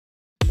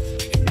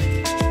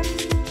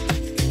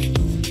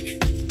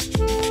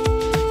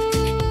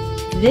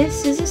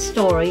This is a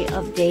story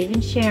of Dave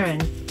and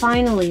Sharon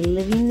finally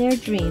living their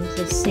dreams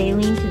of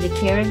sailing to the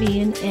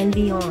Caribbean and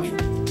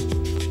beyond.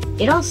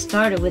 It all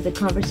started with a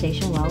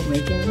conversation while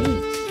raking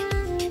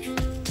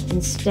leaves.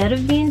 Instead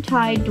of being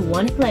tied to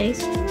one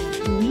place,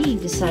 we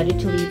decided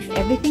to leave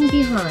everything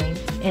behind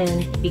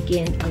and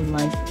begin a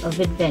life of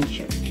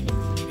adventure.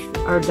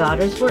 Our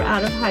daughters were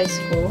out of high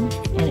school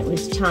and it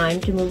was time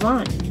to move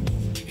on.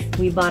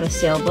 We bought a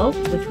sailboat,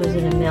 which was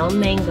an Amel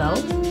Mango,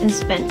 and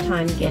spent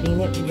time getting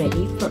it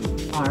ready for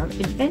our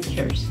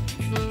adventures.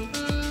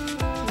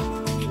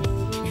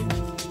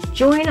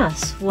 Join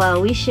us while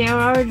we share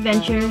our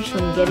adventures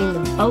from getting the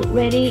boat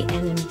ready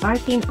and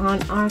embarking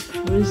on our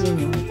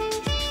cruising life.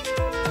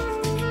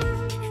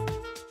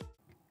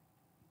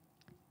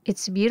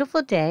 It's a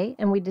beautiful day,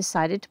 and we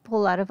decided to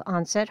pull out of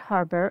Onset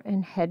Harbor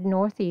and head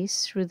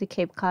northeast through the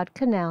Cape Cod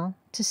Canal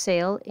to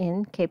sail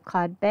in Cape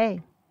Cod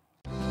Bay.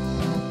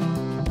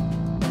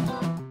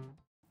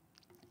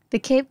 The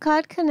Cape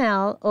Cod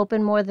Canal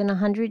opened more than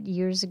 100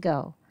 years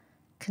ago.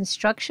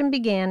 Construction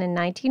began in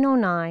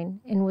 1909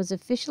 and was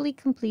officially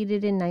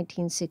completed in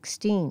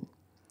 1916.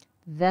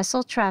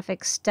 Vessel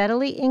traffic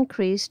steadily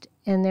increased,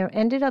 and there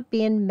ended up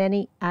being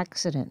many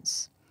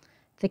accidents.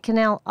 The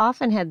canal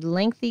often had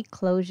lengthy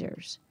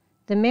closures.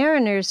 The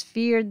mariners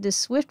feared the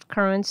swift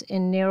currents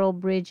and narrow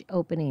bridge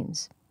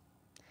openings.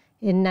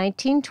 In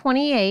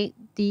 1928,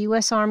 the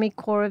U.S. Army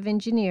Corps of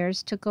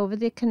Engineers took over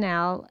the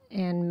canal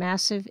and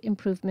massive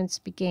improvements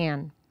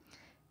began.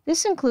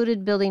 This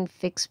included building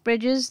fixed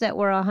bridges that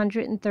were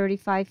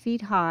 135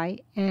 feet high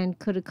and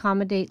could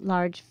accommodate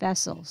large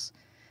vessels.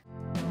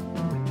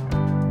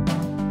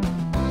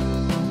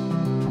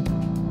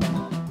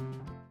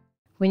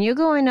 When you're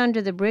going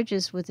under the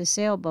bridges with a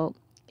sailboat,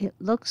 it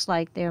looks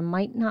like there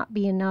might not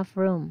be enough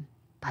room,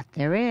 but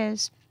there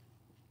is.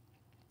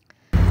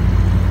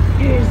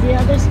 Here's the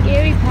other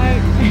scary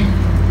part.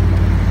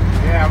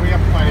 Yeah, we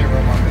have plenty of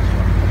room on this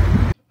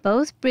one.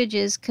 Both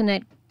bridges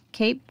connect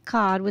Cape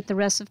Cod with the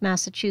rest of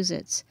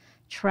Massachusetts.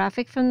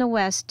 Traffic from the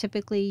west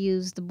typically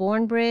use the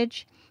Bourne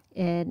Bridge,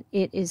 and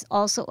it is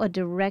also a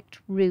direct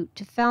route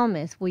to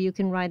Falmouth, where you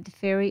can ride the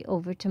ferry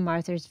over to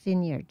Martha's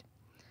Vineyard.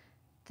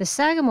 The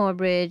Sagamore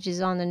Bridge is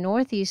on the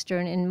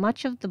northeastern, and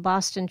much of the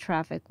Boston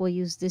traffic will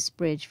use this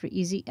bridge for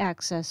easy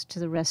access to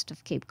the rest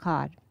of Cape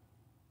Cod.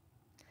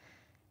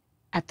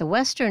 At the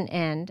western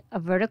end, a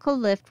vertical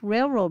lift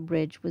railroad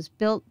bridge was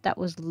built that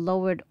was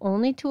lowered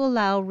only to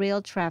allow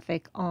rail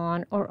traffic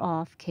on or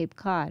off Cape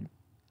Cod.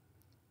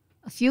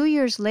 A few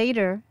years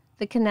later,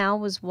 the canal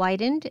was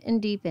widened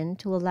and deepened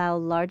to allow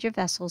larger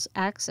vessels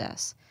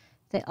access.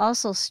 They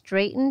also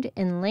straightened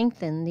and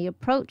lengthened the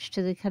approach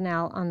to the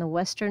canal on the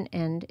western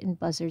end in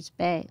Buzzards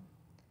Bay.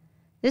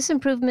 This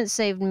improvement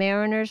saved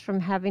mariners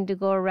from having to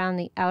go around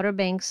the outer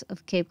banks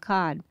of Cape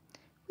Cod,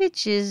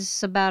 which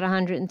is about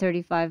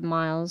 135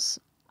 miles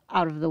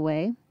out of the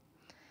way.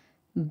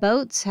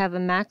 Boats have a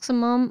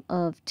maximum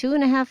of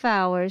 2.5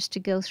 hours to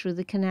go through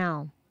the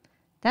canal.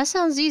 That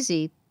sounds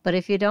easy, but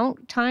if you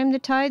don't time the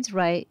tides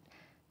right,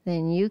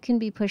 then you can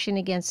be pushing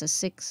against a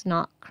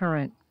 6-knot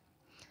current.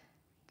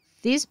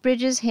 These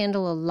bridges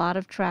handle a lot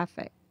of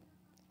traffic,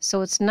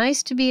 so it's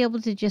nice to be able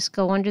to just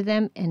go under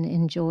them and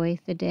enjoy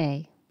the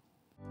day.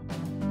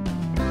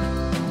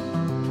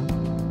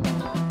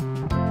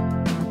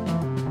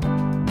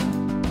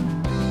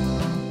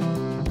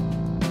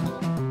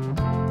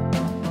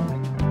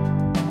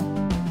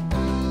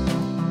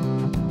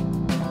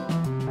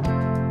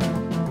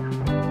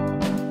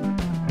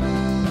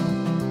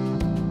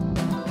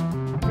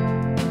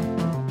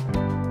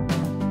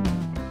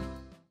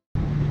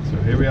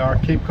 Here we are,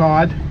 Cape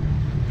Cod.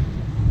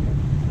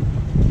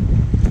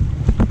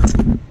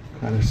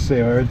 Kind of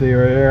sail right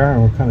there,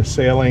 and we're kind of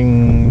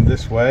sailing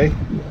this way.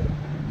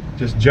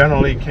 Just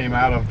generally came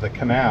out of the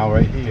canal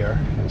right here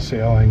and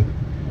sailing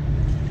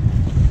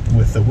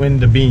with the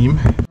wind abeam.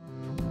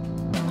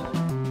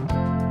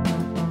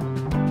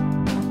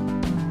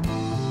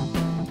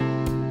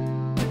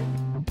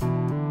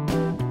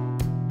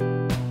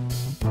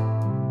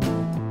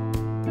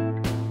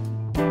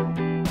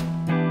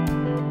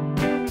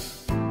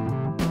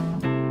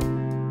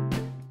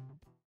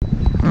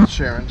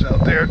 Sharon's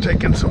out there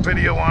taking some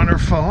video on her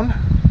phone.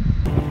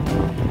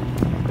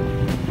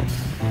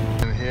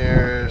 And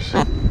here's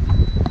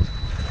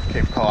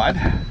Cape Cod.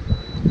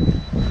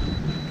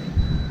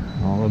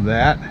 All of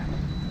that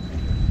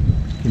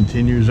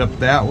continues up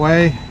that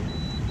way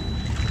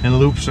and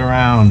loops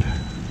around,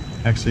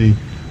 actually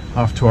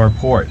off to our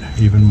port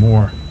even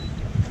more.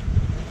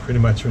 Pretty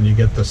much when you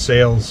get the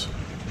sails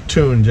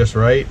tuned just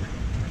right,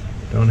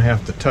 don't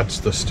have to touch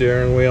the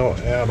steering wheel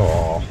at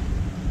all.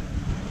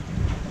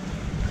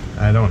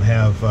 I don't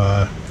have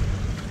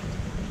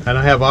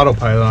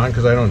autopilot on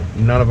because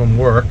none of them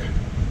work.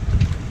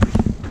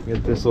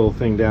 Get this little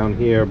thing down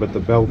here, but the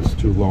belt's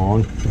too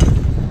long,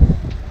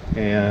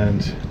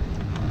 and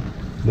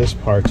this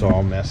part's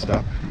all messed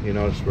up. You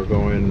notice we're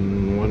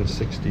going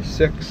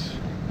 166,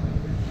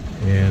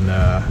 and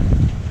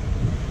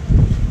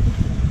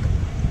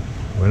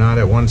we're not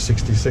at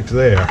 166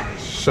 there.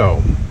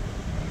 So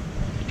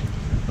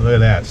Look at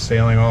that,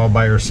 sailing all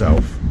by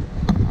herself.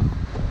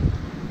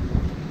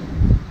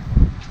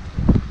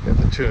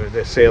 Get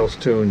the sails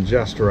tuned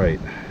just right.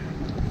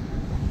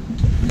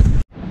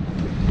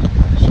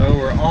 So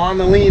we're on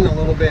the lean a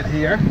little bit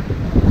here.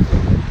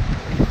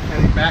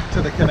 Heading back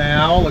to the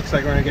canal. Looks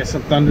like we're gonna get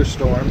some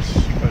thunderstorms,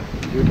 but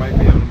we might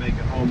be able to make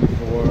it home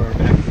before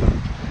back to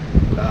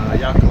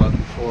Yakula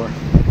before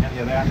any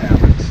of that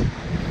happens.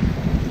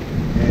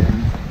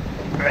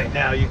 And right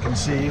now you can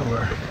see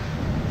we're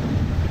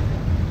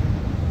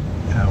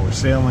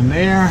sailing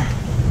there.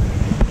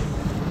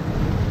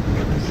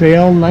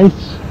 Sail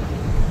nice.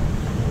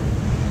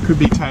 Could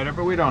be tighter,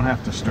 but we don't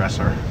have to stress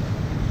her.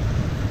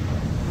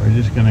 We're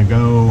just gonna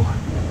go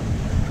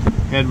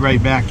head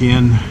right back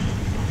in.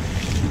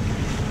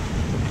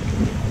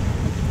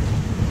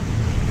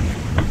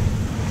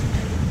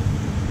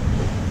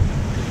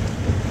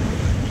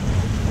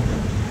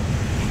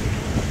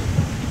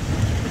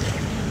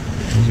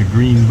 There's a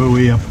green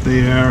buoy up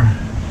there.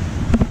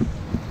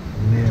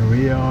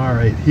 We are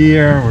right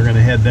here. We're going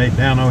to head right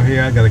down over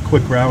here. I got a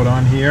quick route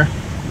on here.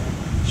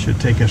 Should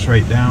take us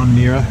right down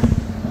near.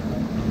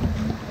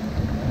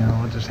 And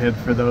we'll just head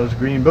for those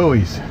green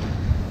buoys.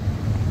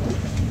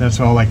 That's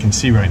all I can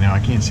see right now. I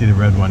can't see the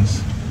red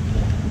ones.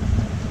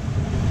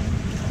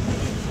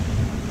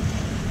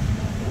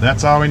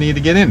 That's all we need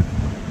to get in.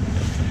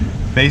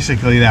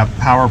 Basically, that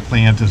power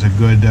plant is a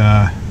good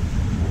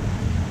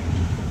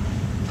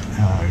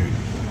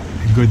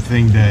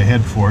thing to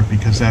head for,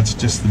 because that's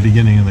just the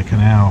beginning of the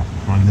canal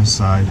on this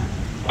side.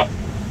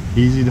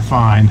 Easy to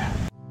find.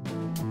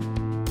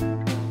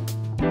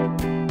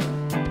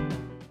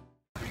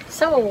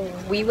 So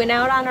we went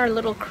out on our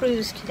little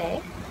cruise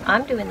today.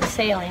 I'm doing the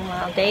sailing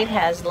while Dave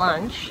has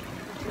lunch,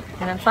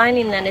 and I'm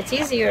finding that it's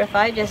easier if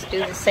I just do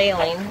the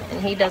sailing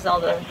and he does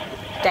all the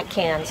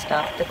deckhand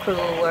stuff, the crew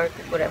work,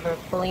 whatever,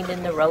 pulling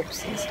in the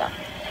ropes and stuff.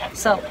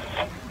 So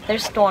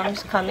there's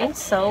storms coming,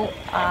 so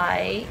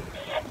I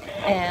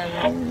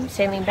am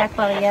sailing back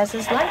while he has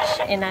his lunch,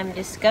 and I'm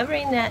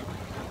discovering that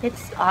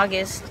it's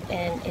August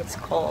and it's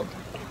cold.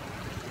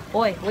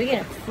 Boy, we're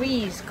gonna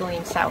freeze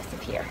going south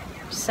of here.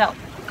 So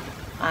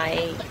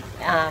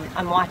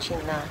I'm watching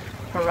the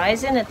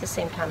horizon at the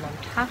same time I'm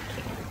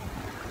talking,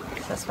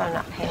 because that's why I'm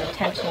not paying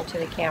attention to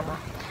the camera.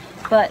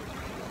 But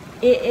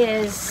it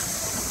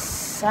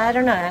is, I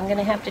don't know, I'm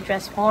gonna have to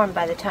dress warm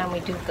by the time we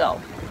do go,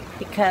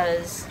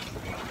 because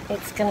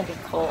it's gonna be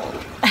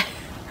cold.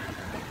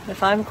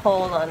 If I'm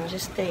cold on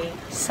just a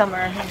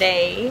summer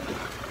day,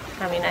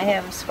 I mean, I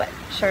have a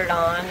sweatshirt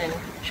on and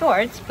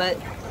shorts, but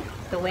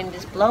the wind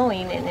is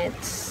blowing and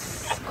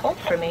it's cold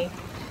for me.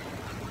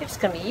 It's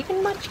going to be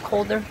even much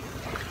colder.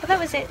 Well, that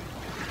was it.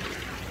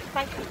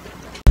 Bye.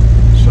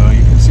 So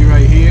you can see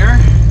right here,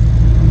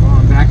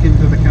 going back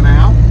into the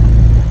canal.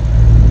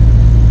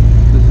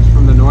 This is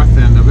from the north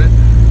end of it,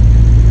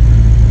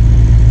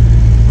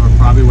 or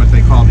probably what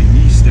they call the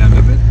east end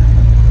of it.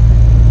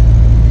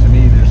 To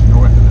me, there's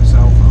north and the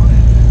south on it.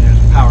 And there's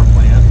a power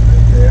plant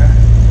right there.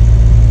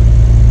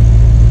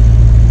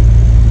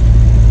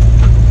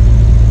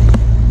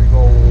 Big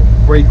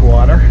old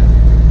breakwater.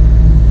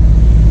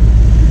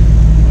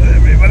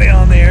 Everybody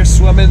on there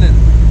swimming, and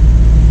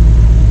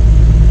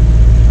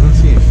I don't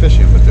see any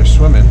fishing, but they're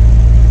swimming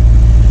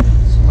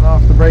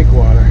off the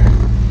breakwater.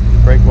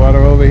 Breakwater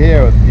over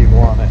here with people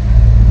on it.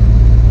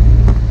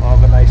 All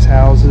the nice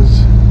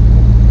houses.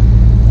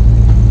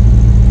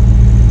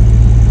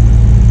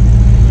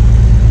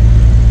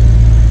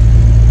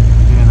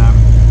 And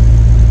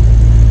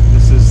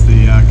this is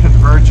the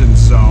convergence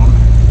zone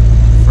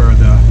for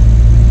the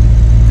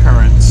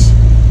currents.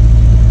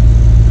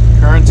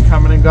 Currents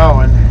coming and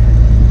going.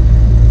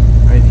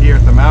 Right here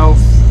at the mouth,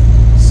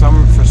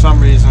 for some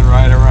reason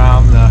right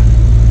around the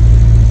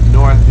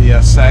north,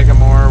 the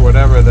Sagamore,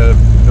 whatever, the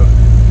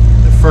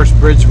first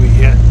bridge we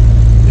hit,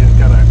 they've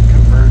got a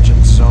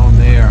convergence zone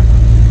there.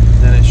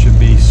 Then it should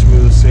be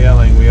smooth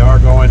sailing. We are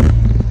going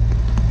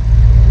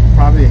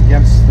probably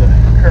against the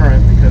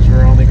current because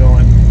we're only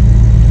going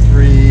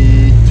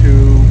 3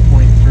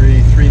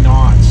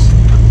 knots,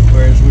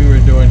 whereas we were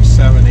doing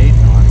 7-8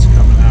 knots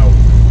coming out.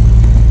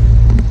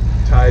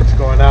 Tide's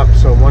going up,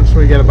 so once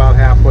we get about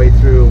halfway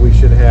through, we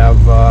should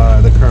have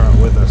the current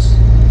with us.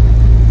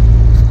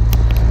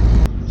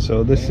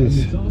 So this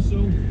is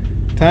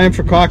time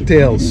for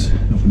cocktails,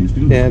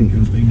 and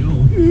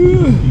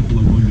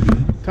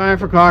time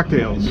for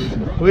cocktails.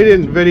 We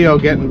didn't video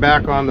getting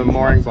back on the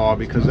mooring ball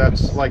because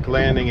that's like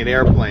landing an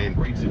airplane.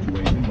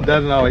 It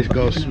doesn't always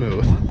go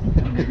smooth.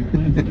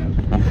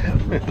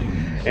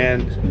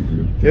 And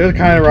it was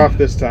kind of rough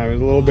this time. It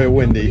was a little bit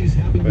windy,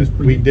 but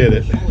we did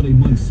it.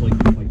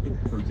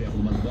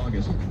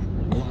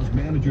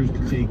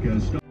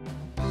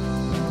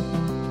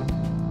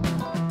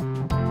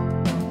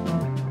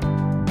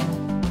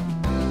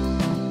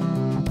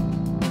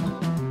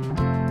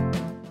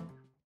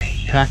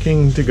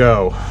 Packing to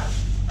go,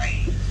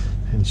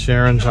 and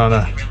Sharon's on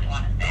a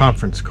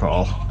conference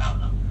call.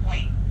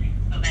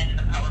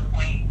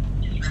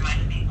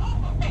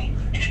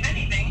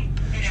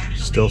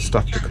 Still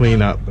stuff to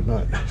clean up,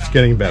 but it's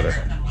getting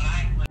better.